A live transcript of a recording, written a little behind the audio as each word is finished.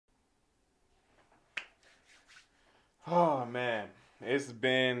Oh man, it's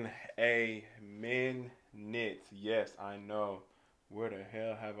been a minute. Yes, I know. Where the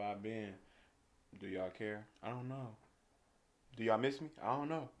hell have I been? Do y'all care? I don't know. Do y'all miss me? I don't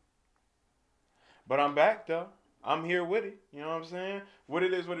know. But I'm back though. I'm here with it. You know what I'm saying? What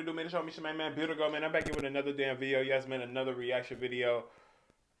it is, what it do, man. Show me some man. Build to go, man. I'm back here with another damn video. Yes, man, another reaction video.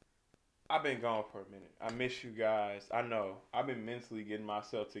 I've been gone for a minute. I miss you guys. I know. I've been mentally getting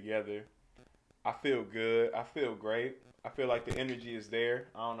myself together. I feel good. I feel great. I feel like the energy is there.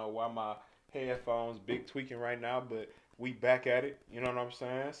 I don't know why my headphones big tweaking right now, but we back at it. You know what I'm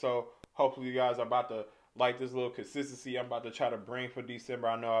saying? So hopefully you guys are about to like this little consistency I'm about to try to bring for December.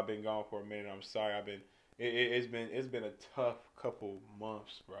 I know I've been gone for a minute. I'm sorry. It's been a tough couple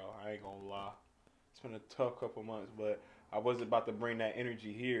months, bro. I ain't gonna lie. It's been a tough couple months, but I wasn't about to bring that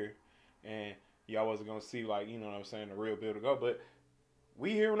energy here, and y'all wasn't gonna see like you know what I'm saying the real Bill to go. But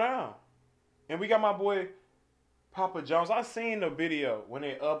we here now. And we got my boy Papa Jones. I seen the video when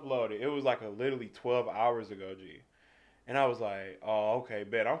they uploaded. It was like literally 12 hours ago, G. And I was like, oh, okay,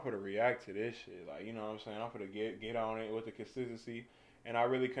 bet I'm gonna react to this shit. Like, you know what I'm saying? I'm gonna get on it with the consistency. And I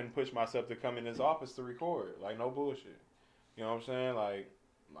really couldn't push myself to come in this office to record. Like, no bullshit. You know what I'm saying? Like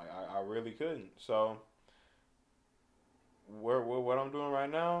I really couldn't. So, what I'm doing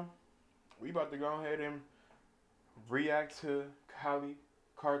right now, we about to go ahead and react to KHALI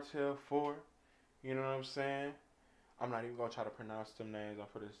Cartel 4. You know what I'm saying? I'm not even gonna try to pronounce them names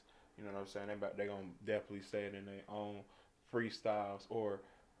for this. You know what I'm saying? They gonna definitely say it in their own freestyles or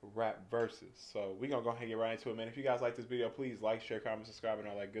rap verses. So we gonna go ahead and get right into it, man. If you guys like this video, please like, share, comment, subscribe, and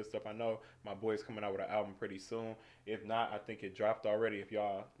all that good stuff. I know my boy's coming out with an album pretty soon. If not, I think it dropped already. If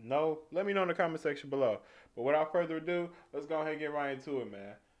y'all know, let me know in the comment section below. But without further ado, let's go ahead and get right into it,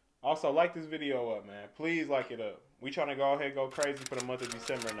 man. Also, like this video up, man. Please like it up. We trying to go ahead and go crazy for the month of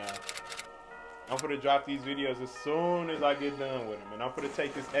December now. I'm gonna drop these videos as soon as I get done with them. And I'm gonna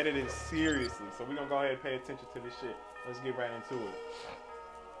take this editing seriously. So we're gonna go ahead and pay attention to this shit. Let's get right into it.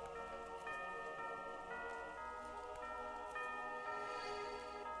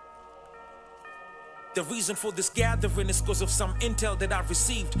 The reason for this gathering is because of some intel that I've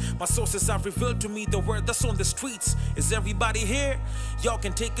received. My sources have revealed to me the word that's on the streets. Is everybody here? Y'all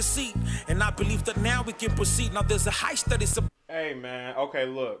can take a seat. And I believe that now we can proceed. Now there's a heist that is... Hey, man. Okay,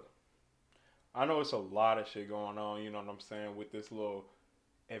 look. I know it's a lot of shit going on, you know what I'm saying, with this little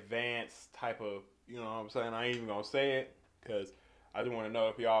advanced type of, you know what I'm saying. I ain't even gonna say it because I just want to know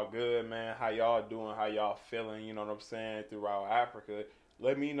if y'all good, man. How y'all doing? How y'all feeling? You know what I'm saying, throughout Africa.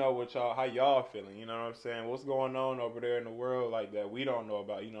 Let me know what how y'all feeling. You know what I'm saying? What's going on over there in the world like that we don't know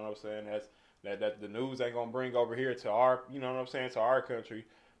about? You know what I'm saying? That the news ain't gonna bring over here to our, you know what I'm saying, to our country.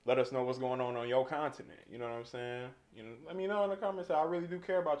 Let us know what's going on your continent. You know what I'm saying? You know, let me know in the comments. I really do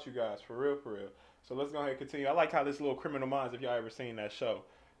care about you guys, for real, for real. So let's go ahead and continue. I like how this little Criminal Minds, if y'all ever seen that show,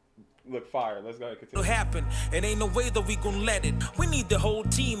 look fire. Let's go ahead and continue. It'll happen. It ain't no way that we gon' let it. We need the whole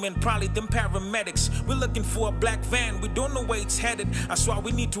team and probably them paramedics. We're looking for a black van. We don't know where it's headed. That's why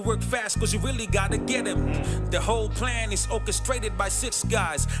we need to work fast, cause you really gotta get him. The whole plan is orchestrated by 6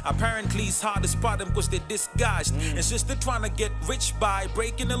 guys. Apparently it's hard to spot them cause they're disguised. And since they're trying to get rich by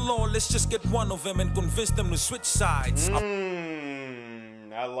breaking the law, let's just get one of them and convince them to switch sides.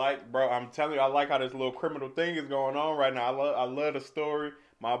 I like, bro, I'm telling you, I like how this little criminal thing is going on right now. I love the story.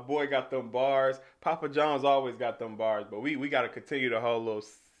 My boy got them bars. Papa John's always got them bars, but we got to continue the whole little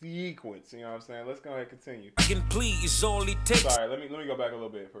sequence. You know what I'm saying? Let's go ahead and continue. Can please all it takes. Sorry, let me go back a little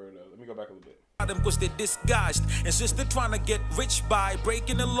bit further. Let me go back a little bit. Because they're disguised, and since they're trying to get rich by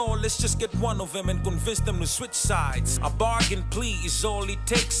breaking the law, let's just get one of them and convince them to switch sides. A bargain plea is all it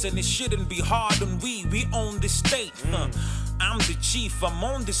takes, and it shouldn't be hard on we own the state. I'm the chief, I'm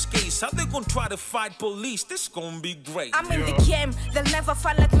on this case. How they gonna try to fight police? This gonna be great. I'm in the game, they'll never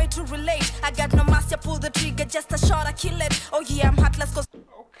find like me to relate. I got no master, pull the trigger, just a shot, I kill it. Oh yeah, I'm heartless cause...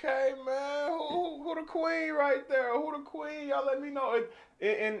 Okay, man, who the queen right there? Who the queen? Y'all let me know.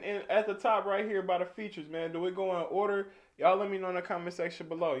 And at the top right here by the features, man, do it go in order? Y'all let me know in the comment section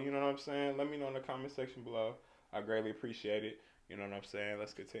below. You know what I'm saying? Let me know in the comment section below. I greatly appreciate it. You know what I'm saying?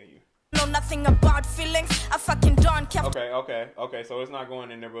 Let's continue. Know nothing about feelings. I fucking don't care. Okay. So it's not going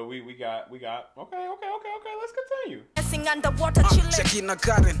in there, but we got. Okay. Let's continue. Underwater chilling. Shekina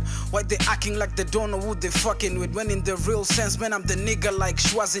Karen, why they acting like they don't know who they fucking with? When in the real sense, man, I'm the nigga like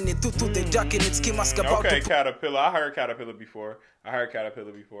Schwarzenegger. Tutu they ducking it, skim ask about. Okay, Katapilla. I heard Katapilla before. I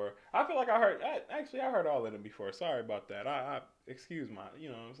feel like I heard all of them before. Sorry about that. Excuse my, you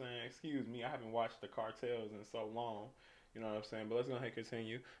know what I'm saying? Excuse me. I haven't watched the Cartels in so long. You know what I'm saying? But let's go ahead and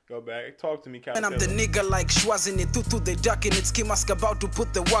continue. Go back. Talk to me, And I'm the nigga like Schwarzenegger, tutu they duck in it, ski mask about to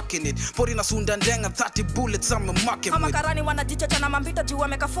put the work in it. Pori na sundandenga 30 bullets I'm a market with. Makarani wanajichocha na mambita juu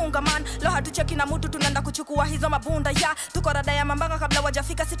wamekafunga man. Leo hatucheki na mtu tunaenda kuchukua hizo mabunda ya. Tuko rada ya mambanga kabla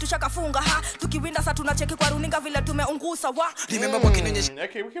wajafika si tushakafunga ha. Tukiwinda sa tunacheki kwa runinga vile tumeungusa wa. Remember walking in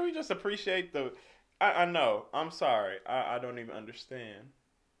Okay, can we just appreciate the I know. I'm sorry. I don't even understand.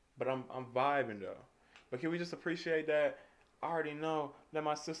 But I'm vibing though. But can we just appreciate that? I already know that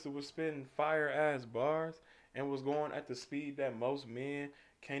my sister was spitting fire-ass bars and was going at the speed that most men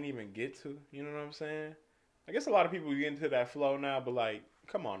can't even get to. You know what I'm saying? I guess a lot of people get into that flow now, but like,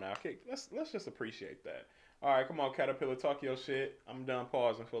 come on now. Okay, let's just appreciate that. All right, come on, Katapilla, talk your shit. I'm done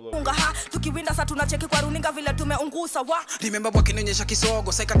pausing for a little bit. Tukiwinda sa tunacheki kwa runinga vile tumeungusa wa. Remember wakinionyesha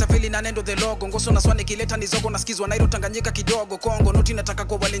kisogo, sai Katapilla na nendo the logo. Ngoso na swani kileta nizogo nasikizwa Nairo Tanganyika kidogo. Kongo noti nataka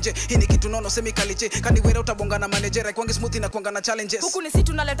kwa walenje. Hii ni kitu nono semi kaliche. Kaniwera utabonga na manager, kwangi smooth na kuanga na challenges. Huku ni si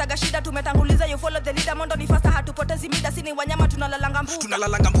tunaletaga shida tumetanguliza you follow the leader mondo ni faster hatupotezi mida sini wanyama tunalalanga mbuga.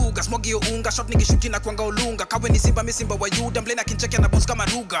 Tunalalanga mbuga, smogi yo unga, shot nikishuti na kuanga ulunga. Kawe ni simba misimba wa Yuda, mblena kincheke na boss kama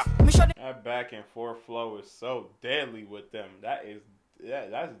ruga. That back and forth flow is so deadly with them.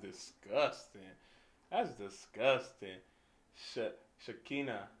 That's disgusting. That's disgusting.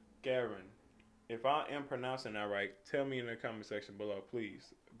 Shekina, Karen, if I am pronouncing that right, tell me in the comment section below, please.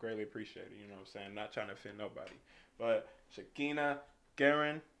 Greatly appreciate it. You know what I'm saying? Not trying to offend nobody. But Shekina,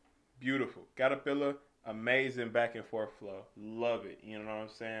 Karen, beautiful. Katapilla, amazing back and forth flow. Love it. You know what I'm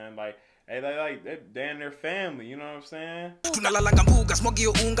saying? Like, hey, they're in their family, you know what I'm saying? Tunalalanga mbuga, smogi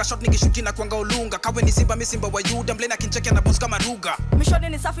yo unga, shot nikishuti na kuanga ulunga. Kawe ni simba misimba wa Yuda, mblena kincheke na boss kama ruga. Mishoni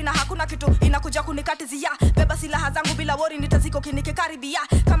ni safi na hakuna kitu inakuja kunikatizia. Beba silaha zangu bila worry nitaziko kinikikaribia.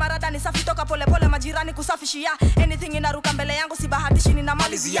 Kamarada ni safi toka pole pole majirani kusafishia. Anything inaruka mbele yangu si bahatishi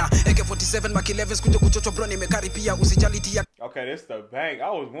ninamalizia. AK47 Mark 11 kuja kuchocho bro nimekaribia usijali tia. Okay, this the bank. I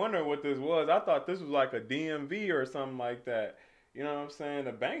was wondering what this was. I thought this was like a DMV or something like that. You know what I'm saying?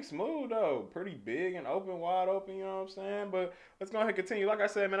 The bank's smooth though. Pretty big and open, wide open, you know what I'm saying? But let's go ahead and continue. Like I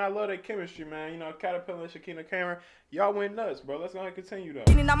said, man, I love that chemistry, man. You know, Katapilla and Shekina Cameron, y'all went nuts, bro. Let's go ahead and continue though.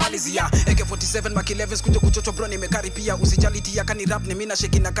 Malizia AK47 Mark 11 kuja kuchocho bro nimekaribia usijali tia kani rap ni mina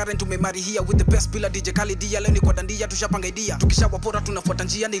Shekina Karen tumemari here with the best pillar DJ KHALI dia leo ni kwa dandia tushapanga idea tukishawapora tunafuata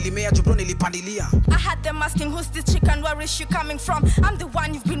njia nilimea bro nilipandilia. I had them asking who's this chick and where is she coming from. I'm the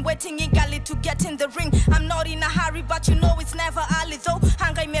one you've been waiting eagerly to get in the ring. I'm not in a hurry but you know it's never early though.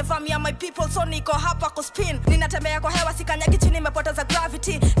 Hanga imevamia my people so niko hapa kuspin. Ninatembea kwa hewa sikanyagi chini nimepoteza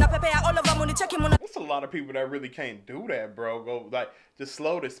gravity. Na pepea all over municheki muna. There's a lot of people that really can't do that, bro. Go like just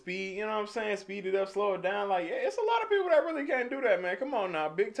slow the speed, you know what I'm saying? Speed it up, slow it down. Like, yeah, it's a lot of people that really can't do that, man. Come on now,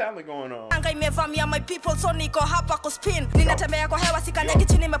 big talent going on. Hanga imevamia my people so niko hapa kuspin. Ninatembea kwa hewa sikanyagi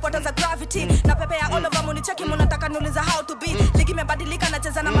chini nimepoteza gravity. Na pepea all over municheki munataka niuliza how to be. Ligi imebadilika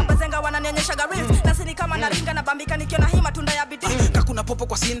nacheza na mabazenga wananionyesha reels. Na sini kama naringa na bambika nikiona hii matunda ya bidii. Kakuna popo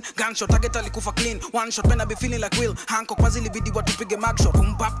kwa scene, gunshot, target alikufa clean. One shot, man I be feeling like Will. Hanko kwa zili bidi watu pige magshot.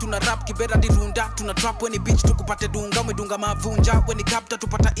 Boom tuna rap, kibera di runda. Tuna trap when beach tukupate dunga. Umedunga mavunja, when capta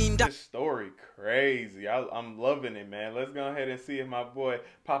tupata inda. This story crazy. I'm loving it, man. Let's go ahead and see if my boy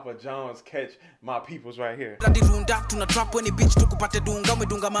Papa Jones catch my peoples right here. Di runda, tuna trap when beach tukupate dunga.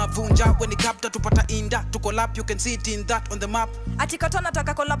 Umedunga mavunja, when capta tupata inda. Tuko lap, you can see it in that on the map. Achicho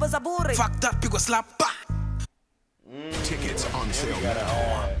nataka kolabo za bure. Fuck that, pigwa slap. Tickets on sale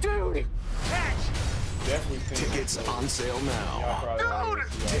now. Dude, Tickets on sale now.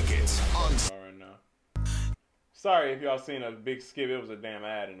 Tickets on sale right now. Sorry if y'all seen a big skip. It was a damn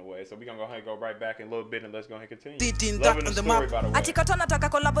ad in the way. So we're going to go ahead and go right back in a little bit and let's go ahead and continue. Loving the story, by the way. Achicho nataka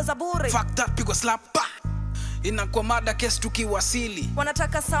kolabo za bure. Fuck that, pigwa slap. Inakuwa mada kesi tukiwasili.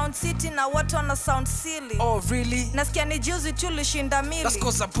 Wanataka Sound City na watu wana sound silly. Oh really? Nasikia ni juzi tulishinda mili. That's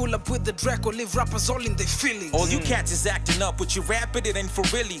cause I pull up with the Draco, leave rappers all in their feelings. All you cats is acting up, but you rapping it ain't for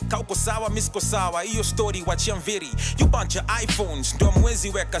really. Kauko sawa, misko sawa, iyo story wachia mviri. You bunch of iPhones, ndo mwezi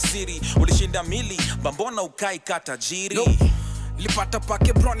weka siri. Ulishinda mili, bambona ukai kata jiri. No. Lipata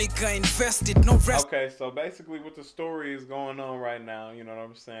pake bronika invested, no rest. Okay, so basically what the story is going on right now, you know what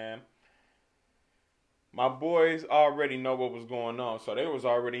I'm saying? My boys already know what was going on, so they was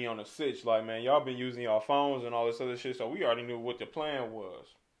already on the sitch. Like, man, y'all been using y'all phones and all this other shit, so we already knew what the plan was,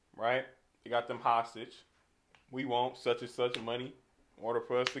 right? You got them hostage. We want such and such money in order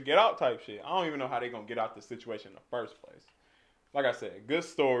for us to get out type shit. I don't even know how they gonna get out the situation in the first place. Like I said, good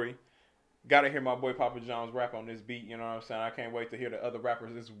story. Gotta hear my boy Papa Jones rap on this beat, you know what I'm saying? I can't wait to hear the other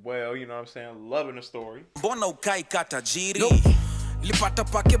rappers as well, you know what I'm saying? Loving the story. Mbona ukai kata jiri. No. Lipata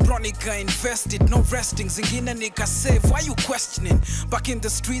pake bronika invested, no resting. Zingine nika save, why you questioning? Back in the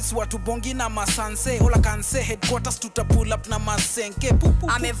streets, watu bongi na masanse. All I can say, headquarters tuta pull up na masenke.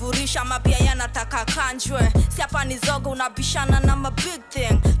 Amevurisha mapia yanataka kanjwe. Siapa ni zogo unabishana na ma big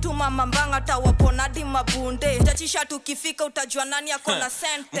thing. Tuma mambanga tawapona di mabunde. Tachisha tukifika utajua nani akona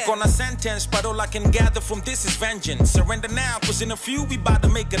sentence. Mkona sentence, but all I can gather from this is vengeance. Surrender now, cause in a few we about to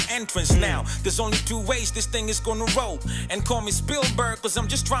make an entrance now. There's only 2 ways this thing is gonna roll. And call me Spielberg, cause I'm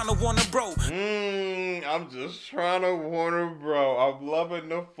just trying to warn a bro. I'm just trying to warn a bro. I'm loving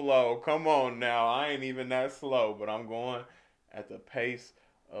the flow. Come on now. I ain't even that slow, but I'm going at the pace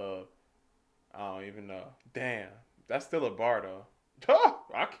of, I don't even know. Damn. That's still a bar though.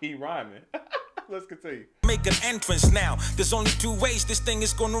 I keep rhyming. Let's continue. Make an entrance now. There's only 2 ways this thing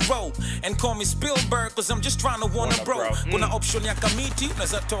is gonna roll. And call me Spielberg, cause I'm just trying to warn a bro. Kuna option ya kamiti,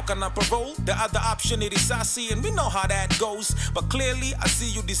 naza toka na parole. The other option is sassy, and we know how that goes. But clearly, I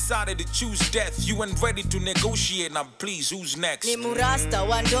see you decided to choose death. You ain't ready to negotiate. Now please, who's next? Ni Murasta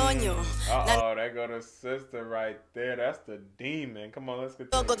wandonyo. Uh-oh, there go the sister right there. That's the demon. Come on, let's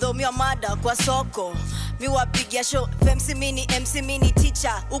continue. Godhomia mada kwa soko. Mi wapigia show, MC mini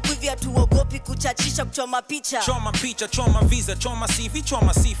teacher. Ukuvia tuogopi kuchachisha kuchoma picha. Choma picha, choma visa, choma CV,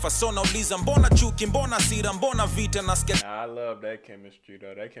 choma sifa. So nauliza mbona chuki, mbona sira, mbona vita na sketch. I love that chemistry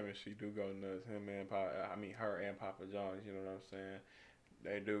though. That chemistry do go nuts. Him and her and Papa John's, you know what I'm saying?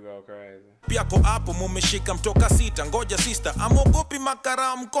 They do go crazy. Pia ko hapo mumeshika mtoka sita. Ngoja sister, amogopi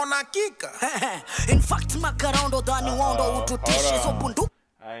makara mkona kika. In fact makara ndo dhani wondo ututishe zo bundu.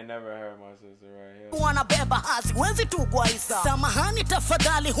 I ain't never heard my sister right here. Wanabeba hazi wezi tu gwaisa. Samahani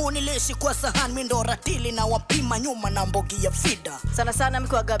tafadhali hunilishi kwa sahani. Mindo ratili na wapima nyuma na mbogi ya fida. Sana sana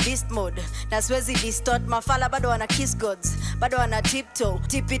mkiwaga beast mode. Na siwezi distort mafala bado wana kiss gods. Bado wana tiptoe.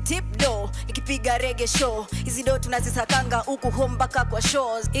 Tipi tip do. Nikipiga reggae show. Hizi do tunazisakanga huku home baka kwa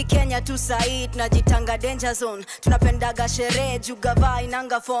shows. I Kenya tu sahi tunajitanga danger zone. Tunapendaga sherehe jugava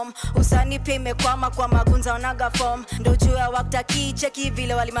inanga form. Usani pia imekwama kwa magunza wanaga form. Ndo juu ya waktaki cheki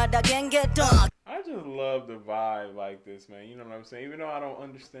vile walimada gengeto. I just love the vibe like this, man. You know what I'm saying? Even though I don't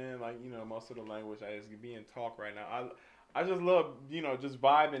understand, like, you know, most of the language I is being talk right now, I just love, you know, just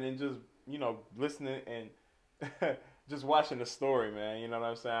vibing and just, you know, listening and just watching the story, man. You know what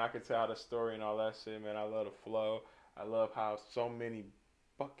I'm saying? I could tell the story and all that shit, man. I love the flow. I love how so many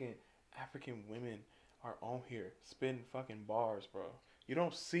fucking African women are on here spitting fucking bars, bro. You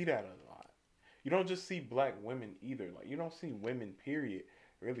don't see that a lot. You don't just see black women either. Like, you don't see women, period,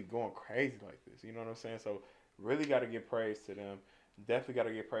 really going crazy like this. You know what I'm saying? So really got to give praise to them. Definitely got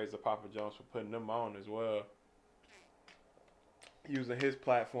to give praise to Papa Jones for putting them on as well. Using his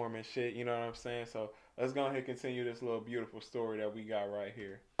platform and shit, you know what I'm saying? So let's go ahead and continue this little beautiful story that we got right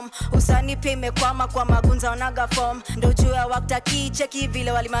here. Usani pia imekwama kwa magunza wanaga form. Ndo juu ya waktaki cheki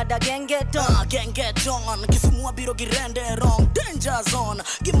vile walimada gengeto. Gengeton, kisumua biro girende wrong. Danger zone,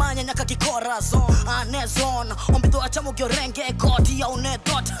 gimanya nyaka kikora zone. Ane zone, ombito achamo gyorenge koti ya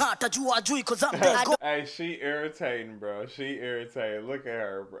unedot. Hata jua jui kozamde. Hey, she irritating, bro. She irritating. Look at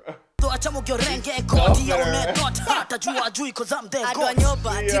her, bro. Achamo gyorenge koti ya unedot. Hata jua jui kozamde. Adwa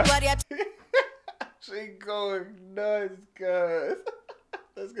nyoba, tibari at she going nuts, cuz.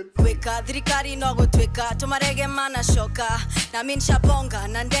 Let's get Tweka, drikari nogo tweka. Tumarege mana shoka. Na minsha bonga,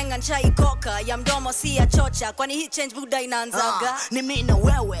 na ndenga ncha ikoka. Ya mdomo si ya chocha. Kwani hii change buda inaanzaga. Ni mimi na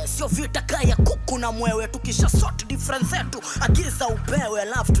wewe, sio vita kaya kuku na mwewe. Tukisha sort difference yetu, agiza upewe,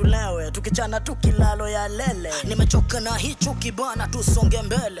 alafu tulewe. Tukichana tukilalo ya lele. Nimechoka na hicho kibana, tusonge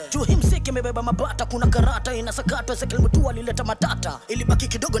mbele. Juu hii msiki imebeba mabata, kuna karata inasakatwa. Ezekiel mtu alileta matata. Ilibaki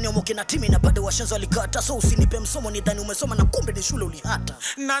kidogo niomoke na timi na bado washenzo walikata. So usinipe msomo nidhani umesoma na kumbe ni shule ulihata.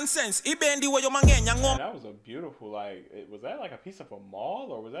 Nonsense. Ibendi wa yomangenya ngom. That was a beautiful, like, was that like a piece of a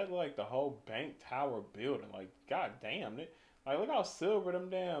mall or was that like the whole bank tower building? Like, god damn it. Like, look how silver them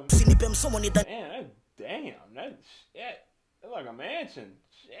damn. Usinipe msomo nidhani. Man, that shit. That's like a mansion.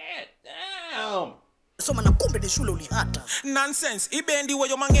 Shit, damn. Soma na kumbe ni shule ulihata. Nonsense. Ibendi wa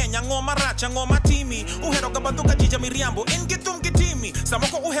yomangenya ngoma racha ngoma timi. Uhero kabanduka jija miriambo ingitum kitimi.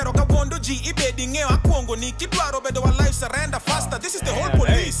 Samoko uhero kabondo ji ibedi ngeo akwongo ni kidwaro bedo wa life surrender faster. This is the whole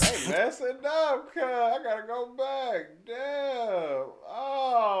police. Hey, messing up, cuz. I gotta go back. Damn.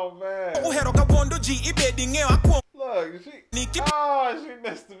 Oh, man. Uhero kabondo ji ibedi ngeo akwongo. Look. Look, she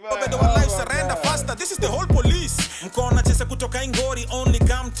messed the back. Over our life, surrender faster. This is the whole police. Mkona chesa kutoka ingori, only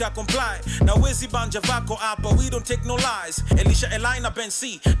come to comply. Na wezi banja vako hapa, we don't take no lies. Elisha, Elai na Ben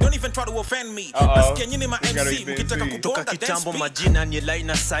C. Don't even try to offend me. Nasikia nyini ma MC, mkitaka kutoka kitambo majina ni Elai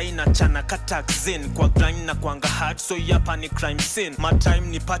na saina chana katakzin. Kwa grind na kwanga hard, so yapa ni crime scene. My time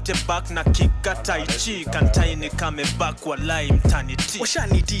nipate back na kika tai chi. Kantai ni kame back walai mtani ti.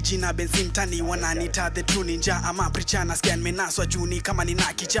 Washani tiji na benzi mtani wananita the true ninja. Ama prichana scan menaswa juni kama ni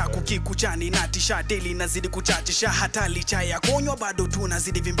nakicha kukikuchani na tisha daily nazidi kuchachisha hata licha ya konywa bado tu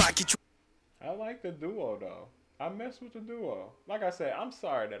nazidi vimbaki. I like the duo though. I mess with the duo. Like I said, I'm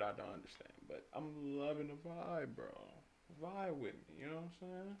sorry that I don't understand, but I'm loving the vibe, bro. Vibe with me, you know what I'm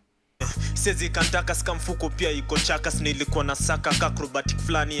saying? Sezi kantaka skamfuko pia iko chakas. Nilikuwa na saka kakrobatic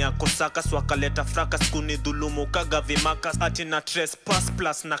flani ya kosakas. Wakaleta frakas kuni dhulumu kaga vimakas. Ati na trespass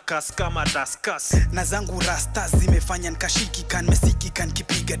plus na kas kama raskas. Na zangu rasta zimefanya nkashiki kan mesiki kan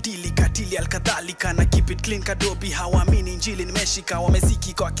kipiga dili katili alkadhalika. Na keep it clean kadobi hawamini njili nimeshika.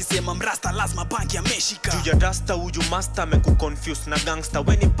 Wameziki kwa kisema mrasta lazima banki ya meshika. Juja dasta uju master meku confuse na gangster.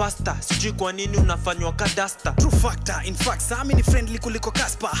 Weni pasta sijui kwa nini unafanywa kadasta. True factor in fact sami ni friendly kuliko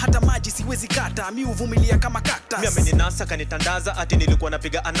Kaspa. Hata maji siwezi kata mi uvumilia kama cactus. Mi ameninasa kanitandaza ati nilikuwa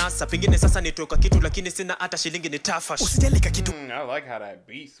napiga anasa. Pengine sasa nitoka kitu lakini sina hata shilingi ni tafash. Usijalika kitu. I like how that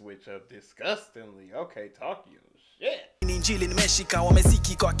beat switch up disgustingly. Okay, talk your shit. Ni njili nimeshika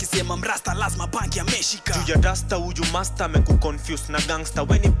wameziki kwa kisema mrasta lazima banki ya meshika. Juja dasta uju master meku confuse na gangster.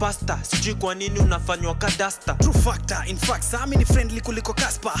 Weni pasta sijui kwa nini unafanywa kadasta. True factor in fact sami ni friendly kuliko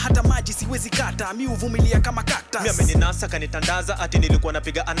Kaspa. Hata maji siwezi kata mi uvumilia kama cactus. Mi ameninasa kanitandaza ati nilikuwa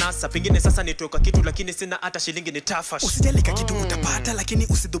napiga anasa. Pengine sasa nitoka kitu lakini sina hata shilingi ni tafash. Usijalika kitu utapata lakini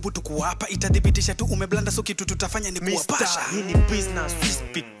usidhubutu kuwapa. Itathibitisha tu umeblanda so kitu tutafanya ni kuwapasha. Hii ni business we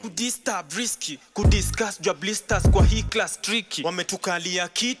speak. Kudisturb risky. Kudiscuss jwa blisters kwa hii class tricky. Wametukalia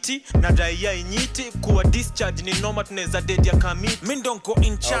kiti na daia inyiti. Kuwa discharge ni normal tuneza dead ya kamiti. Men don't go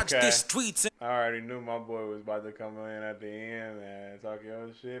in charge these streets. I already knew my boy was about to come in at the end, man. Talk your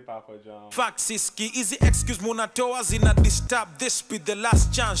shit, Papa John. Fact siski, easy excuse munatoa zina disturb. This be the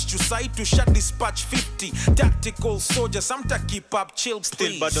last chance to say to shut dispatch 50 tactical soldiers. Some to keep up chill please.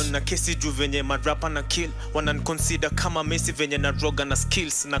 Still bado na kesi juu venye madrapa na kill. Wanan consider kama Messi venye na droga na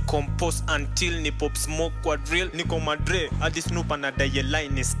skills. Na compose until ni pop smoke kwa drill. Niko madre, hadi Snoop na Elai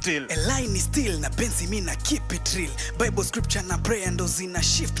ni still. Elai ni still na Benzi mi na keep it real. Bible scripture na prayer ndo zina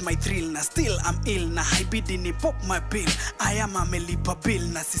shift my thrill. Na still I'm ill na haibidi ni pop my pill. I am amelipa bill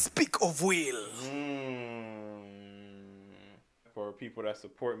na si speak of will. For people that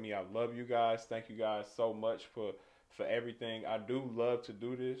support me, I love you guys. Thank you guys so much for everything. I do love to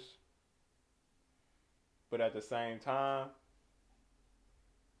do this. But at the same time,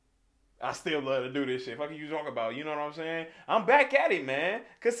 I still love to do this shit. Fuck you talk about, you know what I'm saying? I'm back at it, man.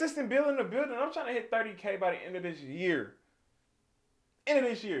 Consistent building the building. I'm trying to hit 30K by the end of this year.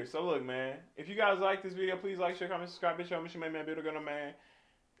 So look, man, if you guys like this video, please like, share, comment, subscribe. Bitch, show me your man, better go, man.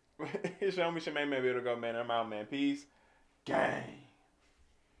 Show me your man, better go, man. I'm out, man. Peace. Gang.